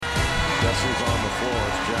faces on the floor.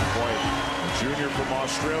 It's Jack White, a junior from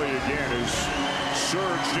Australia again, who's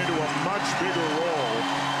surged into a much bigger role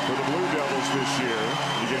for the Blue Devils this year.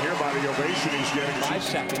 You can hear by the ovation he's getting. 5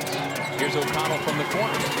 seconds. Here's O'Connell from the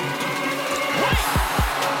corner. White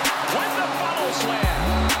with the foul slam.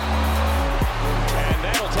 And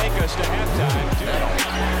that'll take us to halftime.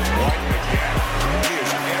 White again. He is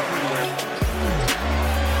everywhere.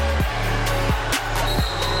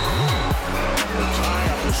 The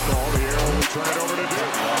tie-up is called here. We'll turn it over to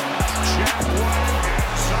Duke. Jack White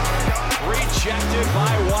inside. Rejected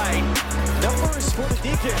by White. Numbers for the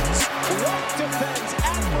Deacons. White defends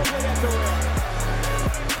admirably at the rim.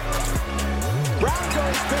 Brown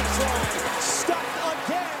goes baseline. Stopped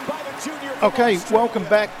again by the junior. Okay, welcome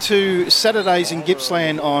back to Saturdays in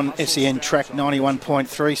Gippsland on SEN Track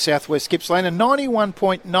 91.3 Southwest Gippsland and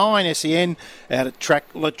 91.9 SEN out at Track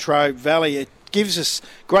Latrobe Valley. It gives us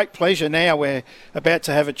great pleasure now. We're about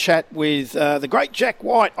to have a chat with the great Jack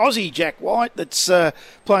White, Aussie Jack White, that's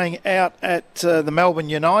playing out at the Melbourne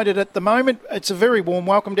United at the moment. It's a very warm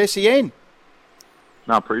welcome to SEN.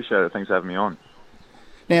 No, I appreciate it. Thanks for having me on.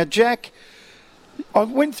 Now, Jack, I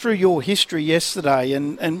went through your history yesterday,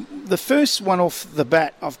 and the first one off the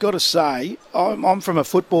bat, I've got to say, I'm from a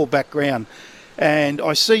football background, and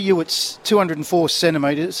I see you at 204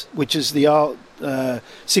 centimetres, which is the old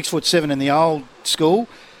 6'7" in the old school.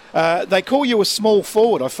 They call you a small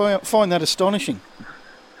forward. I find that astonishing.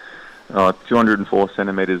 204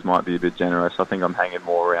 centimetres might be a bit generous. I think I'm hanging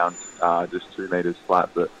more around just 2 metres flat,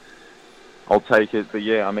 but I'll take it. But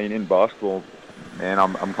yeah, I mean, in basketball, man,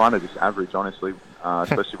 I'm kind of just average, honestly.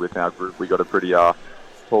 Especially with our group, we got a pretty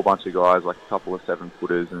tall bunch of guys, like a couple of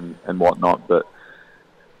 7-footers and whatnot. But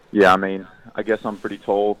yeah, I mean, I guess I'm pretty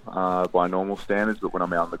tall by normal standards, but when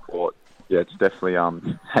I'm out on the court, yeah, it's definitely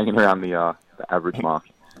hanging around the average mark.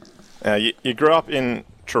 You grew up in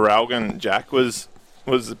Traralgon, Jack. Was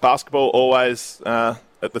basketball always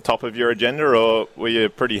at the top of your agenda, or were you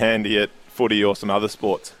pretty handy at footy or some other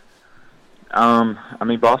sports? I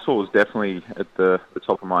mean, basketball was definitely at the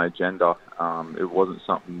top of my agenda. It wasn't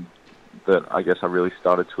something that I guess I really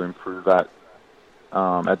started to improve at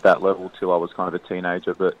that level till I was kind of a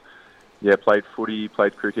teenager. But yeah, played footy,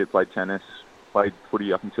 played cricket, played tennis, played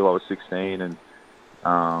footy up until I was 16, and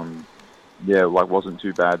yeah, like wasn't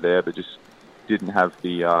too bad there, but just didn't have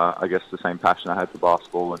the I guess the same passion I had for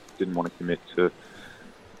basketball, and didn't want to commit to,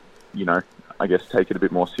 I guess take it a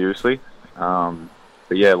bit more seriously.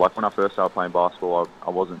 But yeah, like when I first started playing basketball, I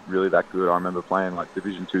wasn't really that good. I remember playing like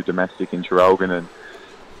Division 2 domestic in Traralgon, and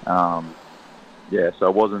yeah, so I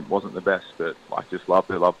wasn't the best, but I just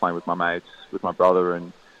loved it. Loved playing with my mates, with my brother,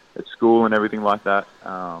 and at school and everything like that.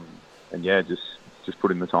 And yeah, just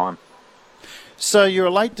put in the time. So you're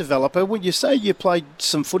a late developer. Would you say you played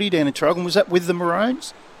some footy down in Traralgon? Was that with the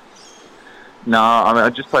Maroons? No, I mean I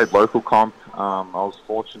just played local comp. I was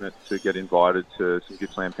fortunate to get invited to some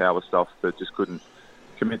Gippsland Power stuff, but just couldn't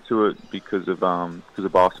commit to it because of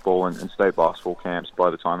basketball and state basketball camps by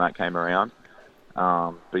the time that came around.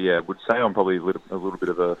 But yeah, would say I'm probably a little bit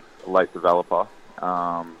of a late developer,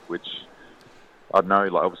 which I don't know.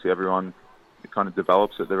 Like obviously everyone kind of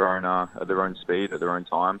develops at their own speed, at their own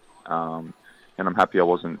time. And I'm happy I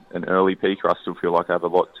wasn't an early peaker. I still feel like I have a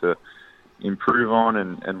lot to improve on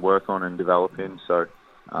and work on and develop in. So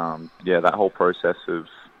yeah, that whole process of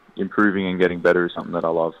improving and getting better is something that I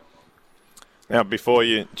love. Now, before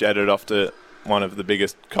you jetted off to one of the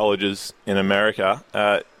biggest colleges in America,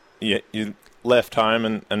 you left home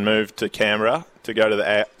and moved to Canberra to go to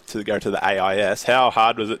the AIS. How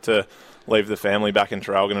hard was it to leave the family back in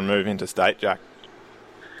Traralgon and move into state, Jack?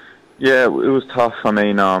 Yeah, it was tough. I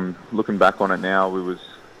mean, looking back on it now, it was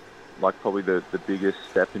like probably the biggest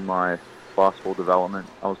step in my basketball development.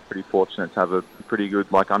 I was pretty fortunate to have a pretty good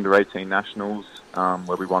like under-18 nationals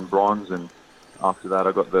where we won bronze, and after that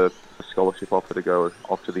I got the scholarship offer to go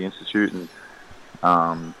off to the institute, and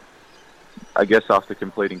I guess after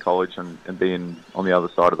completing college and being on the other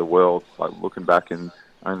side of the world, like looking back and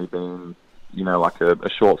only being like a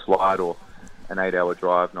short flight or an 8-hour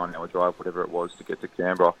drive, 9-hour drive, whatever it was to get to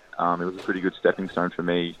Canberra, it was a pretty good stepping stone for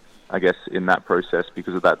me, I guess, in that process,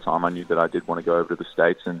 because at that time I knew that I did want to go over to the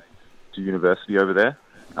States and do university over there.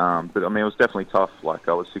 But I mean, it was definitely tough. Like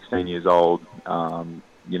I was 16 years old,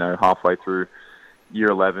 halfway through year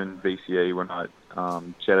 11 BCE when I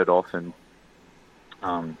jetted off, and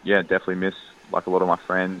yeah, definitely miss like a lot of my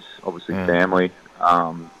friends, obviously family.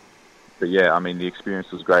 But yeah, I mean, the experience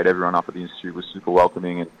was great. Everyone up at the institute was super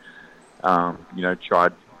welcoming, and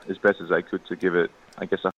tried as best as they could to give it, I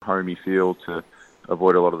guess, a homey feel to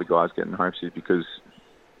avoid a lot of the guys getting homesick, because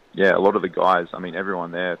yeah, a lot of the guys, I mean,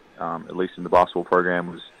 everyone there, at least in the basketball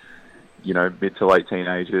program, was mid to late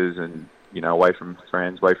teenagers and, away from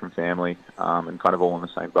friends, away from family, and kind of all on the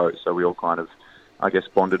same boat. So we all kind of, I guess,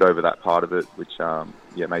 bonded over that part of it, which,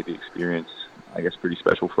 made the experience, I guess, pretty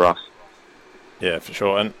special for us. Yeah, for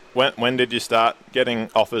sure. And when did you start getting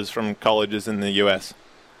offers from colleges in the US?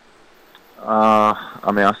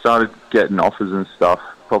 I started getting offers and stuff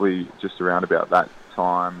probably just around about that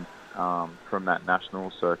time from that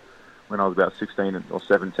national. So when I was about 16 or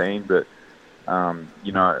 17, but, I'm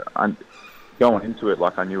going into it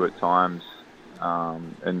like I knew at times,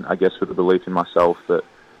 and I guess with the belief in myself that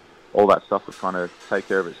all that stuff would kind of take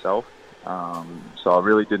care of itself. So I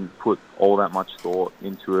really didn't put all that much thought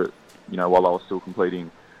into it, while I was still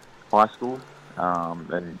completing high school,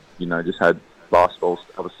 and, just had basketball,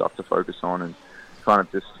 other stuff to focus on, and kind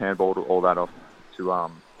of just handballed all that off to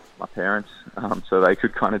my parents, so they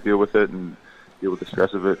could kind of deal with it and deal with the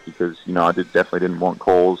stress of it, because, I definitely didn't want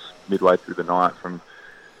calls midway through the night from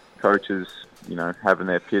coaches, having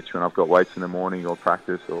their pitch when I've got weights in the morning or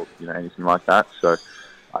practice or, anything like that. So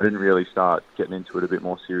I didn't really start getting into it a bit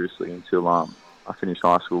more seriously until I finished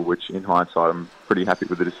high school, which in hindsight, I'm pretty happy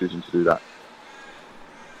with the decision to do that.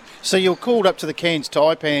 So you were called up to the Cairns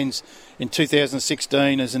Taipans in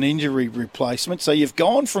 2016 as an injury replacement. So you've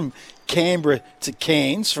gone from Canberra to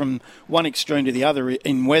Cairns, from one extreme to the other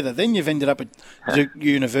in weather. Then you've ended up at Duke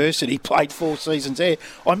University, played 4 seasons there.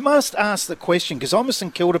 I must ask the question, because I'm a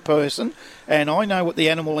St Kilda person and I know what the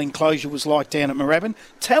animal enclosure was like down at Moorabbin.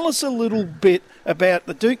 Tell us a little bit about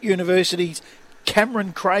the Duke University's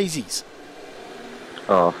Cameron Crazies.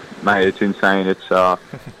 Oh, mate, it's insane. It's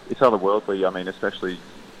otherworldly. Especially...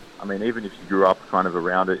 even if you grew up kind of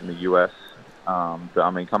around it in the US,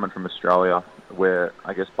 but coming from Australia, where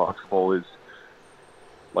I guess basketball is,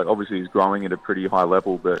 obviously is growing at a pretty high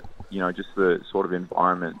level, but, just the sort of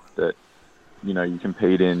environment that, you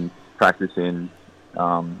compete in, practice in,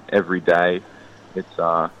 every day, it's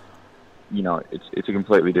a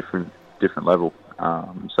completely different level.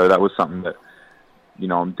 So that was something that,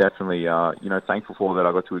 I'm definitely, thankful for, that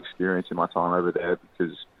I got to experience in my time over there,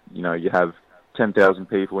 because, you have 10,000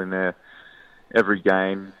 people in there every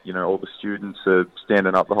game. All the students are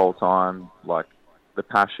standing up the whole time. The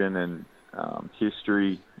passion and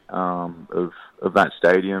history of that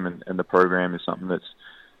stadium and the program is something that's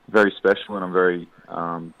very special, and I'm very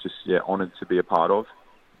honoured to be a part of.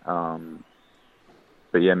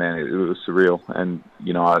 But yeah, man, it was surreal, and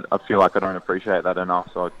I feel like I don't appreciate that enough.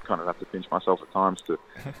 So I kind of have to pinch myself at times to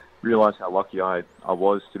realise how lucky I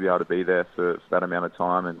was to be able to be there for that amount of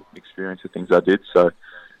time and experience the things I did. So,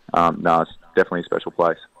 it's definitely a special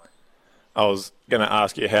place. I was going to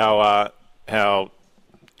ask you how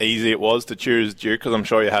easy it was to choose Duke, because I'm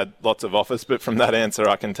sure you had lots of offers, but from that answer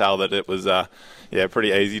I can tell that it was a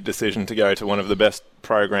pretty easy decision to go to one of the best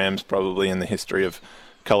programs probably in the history of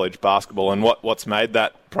college basketball. And what's made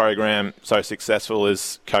that program so successful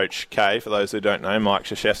is Coach K, for those who don't know, Mike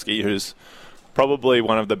Krzyzewski, who's probably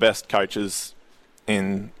one of the best coaches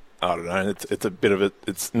in, I don't know,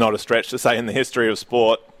 it's not a stretch to say in the history of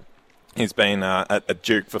sport. He's been at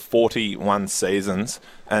Duke for 41 seasons,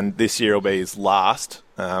 and this year will be his last.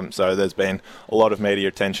 So there's been a lot of media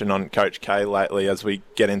attention on Coach K lately as we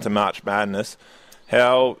get into March Madness.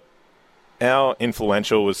 How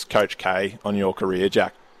influential was Coach K on your career,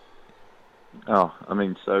 Jack? Oh,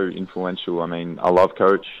 so influential. I love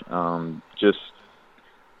Coach.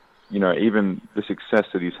 Even the success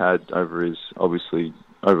that he's had over his, obviously,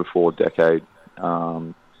 over 4 decade,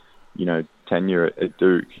 tenure at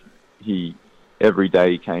Duke, every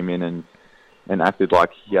day he came in and acted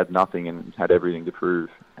like he had nothing and had everything to prove.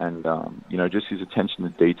 And, just his attention to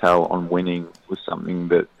detail on winning was something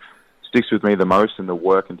that sticks with me the most, and the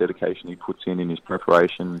work and dedication he puts in his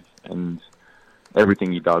preparation and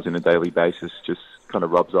everything he does on a daily basis just kind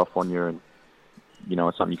of rubs off on you, and,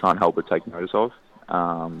 it's something you can't help but take notice of.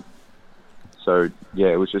 So, yeah,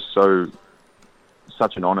 it was just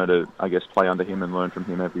such an honour to, I guess, play under him and learn from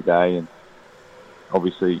him every day. And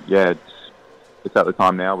obviously, yeah, it's at the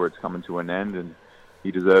time now where it's coming to an end, and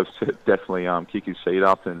he deserves to definitely kick his feet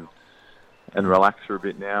up and relax for a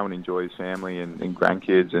bit now and enjoy his family and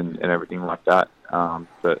grandkids and everything like that.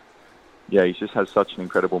 But, yeah, he just has such an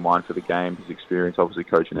incredible mind for the game. His experience, obviously,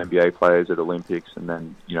 coaching NBA players at Olympics, and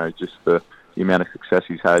then, just the amount of success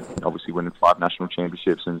he's had, obviously winning 5 national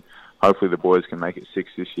championships, and hopefully the boys can make it 6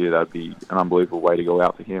 this year. That'd be an unbelievable way to go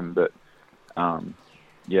out for him. But,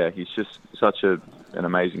 yeah, he's just such an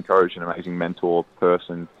amazing coach, an amazing mentor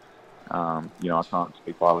person. I can't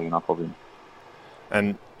speak highly enough of him.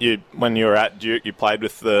 And when you were at Duke, you played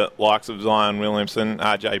with the likes of Zion Williamson,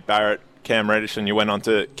 RJ Barrett, Cam Reddish, and you went on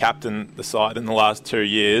to captain the side in the last 2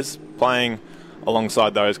 years, playing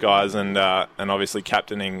alongside those guys, and obviously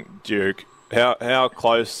captaining Duke. How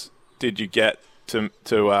close did you get to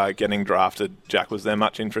getting drafted, Jack? Was there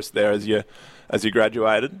much interest there as you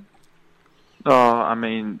graduated? I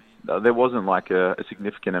mean, there wasn't like a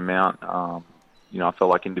significant amount. I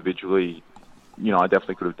felt like individually, I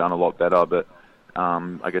definitely could have done a lot better, but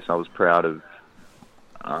I guess I was proud of,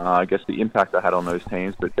 the impact I had on those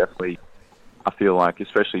teams. But definitely, I feel like,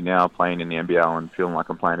 especially now playing in the NBL and feeling like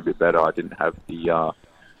I'm playing a bit better, I didn't have the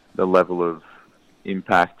level of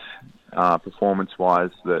impact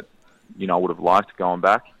performance-wise that I would have liked going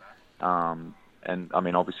back. And I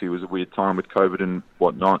mean, obviously, it was a weird time with COVID and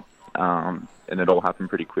whatnot, and it all happened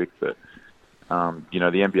pretty quick. But the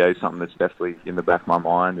NBA is something that's definitely in the back of my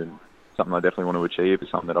mind, and something I definitely want to achieve.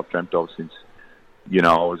 It's something that I've dreamt of since I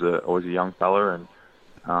was a young fella,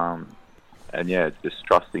 and just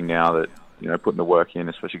trusting now that putting the work in,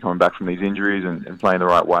 especially coming back from these injuries and playing the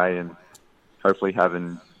right way, and hopefully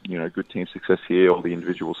having good team success here. All the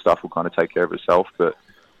individual stuff will kind of take care of itself, but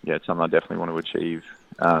yeah, it's something I definitely want to achieve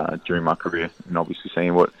during my career. And obviously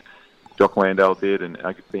seeing what Jock Landale did, and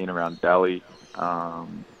being around Daly, I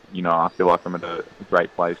feel like I'm at a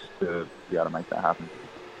great place to be able to make that happen.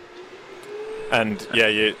 And yeah,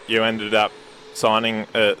 you ended up signing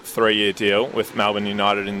a 3-year deal with Melbourne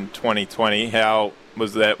United in 2020. How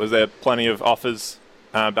was there? Was there plenty of offers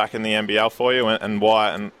back in the NBL for you, and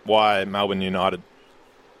why Melbourne United?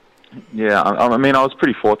 Yeah, I mean, I was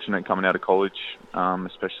pretty fortunate coming out of college,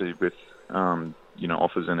 especially with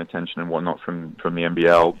offers and attention and whatnot from the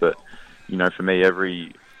NBL. But for me,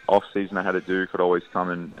 every off season I had to do could always come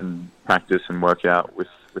and practice and work out with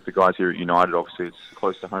the guys here at United. Obviously, it's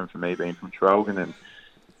close to home for me, being from Traralgon,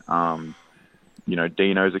 and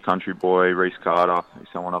Dino's a country boy. Reece Carter is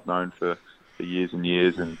someone I've known for years and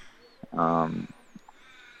years, and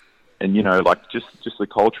just the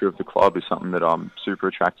culture of the club is something that I'm super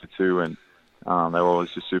attracted to, and they were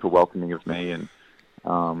always just super welcoming of me. And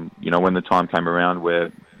when the time came around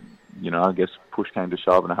where I guess push came to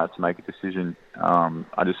shove and I had to make a decision,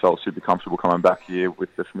 I just felt super comfortable coming back here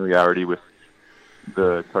with the familiarity with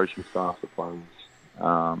the coaching staff, the players,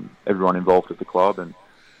 everyone involved at the club, and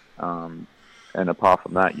apart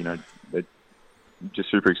from that, they're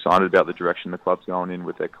just super excited about the direction the club's going in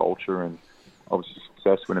with their culture, and obviously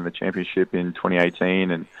success winning the championship in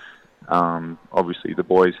 2018, and obviously the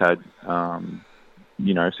boys had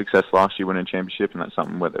success last year winning a championship, and that's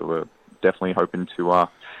something where they were definitely hoping to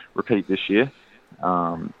repeat this year.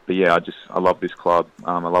 But yeah, I love this club.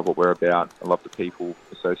 I love what we're about. I love the people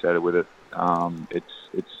associated with it.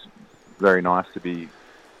 It's very nice to be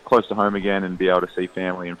close to home again and be able to see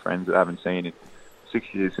family and friends that I haven't seen in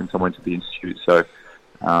 6 years since I went to the Institute. So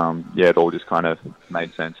it all just kind of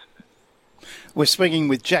made sense. We're speaking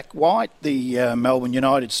with Jack White, the Melbourne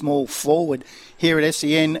United small forward here at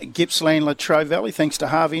SEN, Gippsland, Latrobe Valley, thanks to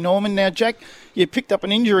Harvey Norman. Now, Jack, you picked up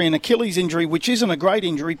an injury, an Achilles injury, which isn't a great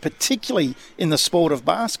injury, particularly in the sport of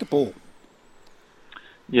basketball.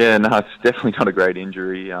 Yeah, no, it's definitely not a great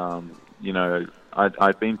injury.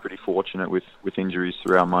 I've been pretty fortunate with injuries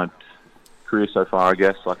throughout my career so far, I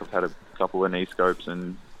guess. Like, I've had a couple of knee scopes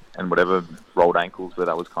and whatever, rolled ankles, but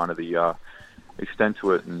that was kind of the extent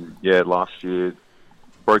to it. And yeah, last year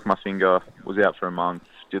broke my finger, was out for a month,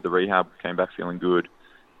 did the rehab, came back feeling good,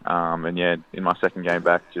 and yeah, in my second game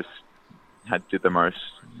back, just did the most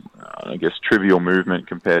trivial movement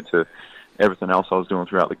compared to everything else I was doing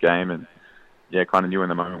throughout the game. And yeah, kind of knew in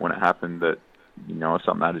the moment when it happened that it was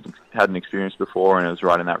something I hadn't experienced before, and it was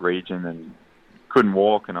right in that region, and couldn't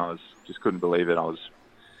walk, and I just couldn't believe it. I was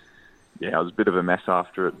a bit of a mess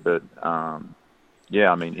after it, but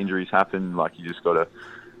I mean, injuries happen. Like, you just got to,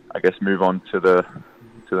 I guess, move on to the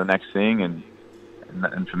next thing. And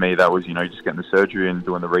for me, that was, just getting the surgery and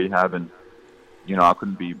doing the rehab. And, I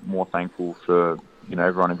couldn't be more thankful for,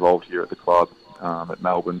 everyone involved here at the club, at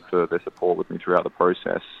Melbourne, for their support with me throughout the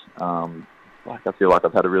process. I feel like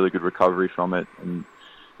I've had a really good recovery from it, and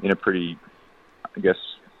in a pretty, I guess,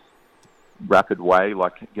 rapid way,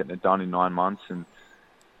 like getting it done in 9 months and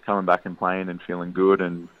coming back and playing and feeling good,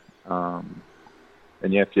 and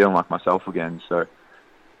feeling like myself again. So,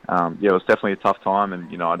 it was definitely a tough time,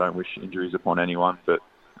 and, I don't wish injuries upon anyone, but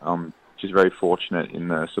just very fortunate in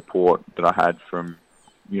the support that I had from,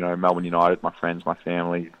 Melbourne United, my friends, my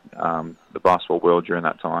family, the basketball world during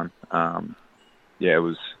that time. It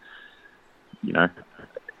was,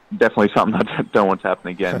 definitely something I don't want to happen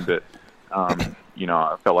again, but,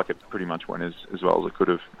 I felt like it pretty much went as well as it could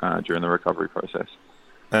have during the recovery process.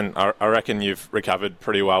 And I reckon you've recovered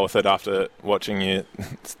pretty well with it after watching you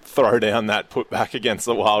throw down that putback against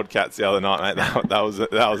the Wildcats the other night, mate. That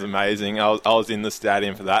was amazing. I was in the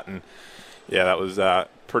stadium for that, and Yeah, that was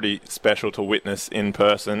pretty special to witness in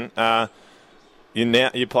person.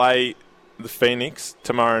 You play the Phoenix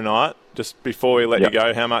tomorrow night. Just before we let you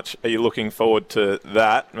go, how much are you looking forward to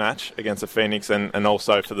that match against the Phoenix and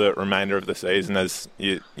also for the remainder of the season as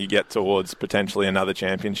you get towards potentially another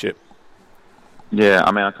championship? Yeah,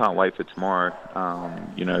 I mean, I can't wait for tomorrow.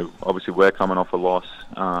 Obviously we're coming off a loss,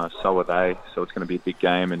 so are they. So it's going to be a big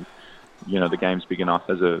game, and the game's big enough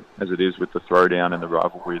as it is with the throwdown and the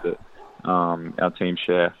rivalry that our team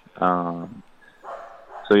share.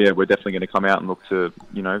 So yeah, we're definitely going to come out and look to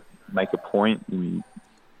make a point. And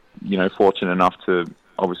fortunate enough to,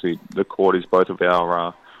 obviously the court is both of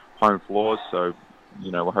our home floors, so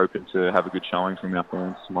we're hoping to have a good showing from our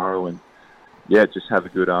fans tomorrow, and just have a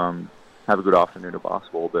good afternoon of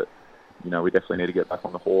basketball. But we definitely need to get back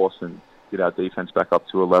on the horse and get our defense back up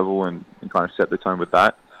to a level and kind of set the tone with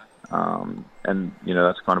that. And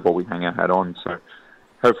that's kind of what we hang our hat on. So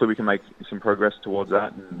hopefully we can make some progress towards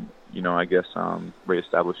that, and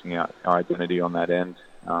re-establishing our identity on that end.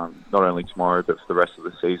 Not only tomorrow, but for the rest of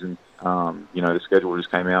the season. The schedule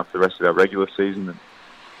just came out for the rest of our regular season,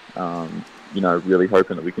 and really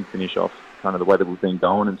hoping that we can finish off kind of the way that we've been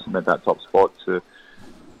going and cement that top spot to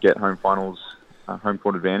get home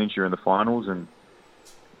court advantage during the finals, and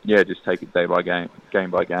just take it day by game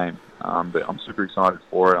by game. But I'm super excited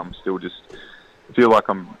for it. I'm still feel like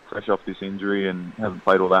I'm fresh off this injury and haven't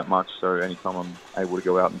played all that much. So anytime I'm able to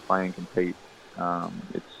go out and play and compete,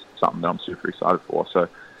 it's something that I'm super excited for. So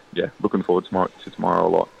looking forward to tomorrow a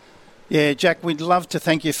lot. Yeah, Jack, we'd love to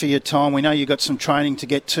thank you for your time. We know you've got some training to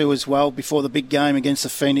get to as well before the big game against the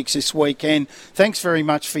Phoenix this weekend. Thanks very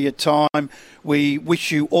much for your time. We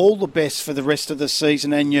wish you all the best for the rest of the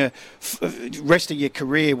season and your rest of your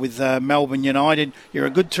career with Melbourne United. You're a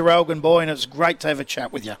good Traralgon boy, and it's great to have a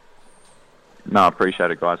chat with you. No, I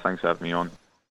appreciate it, guys. Thanks for having me on.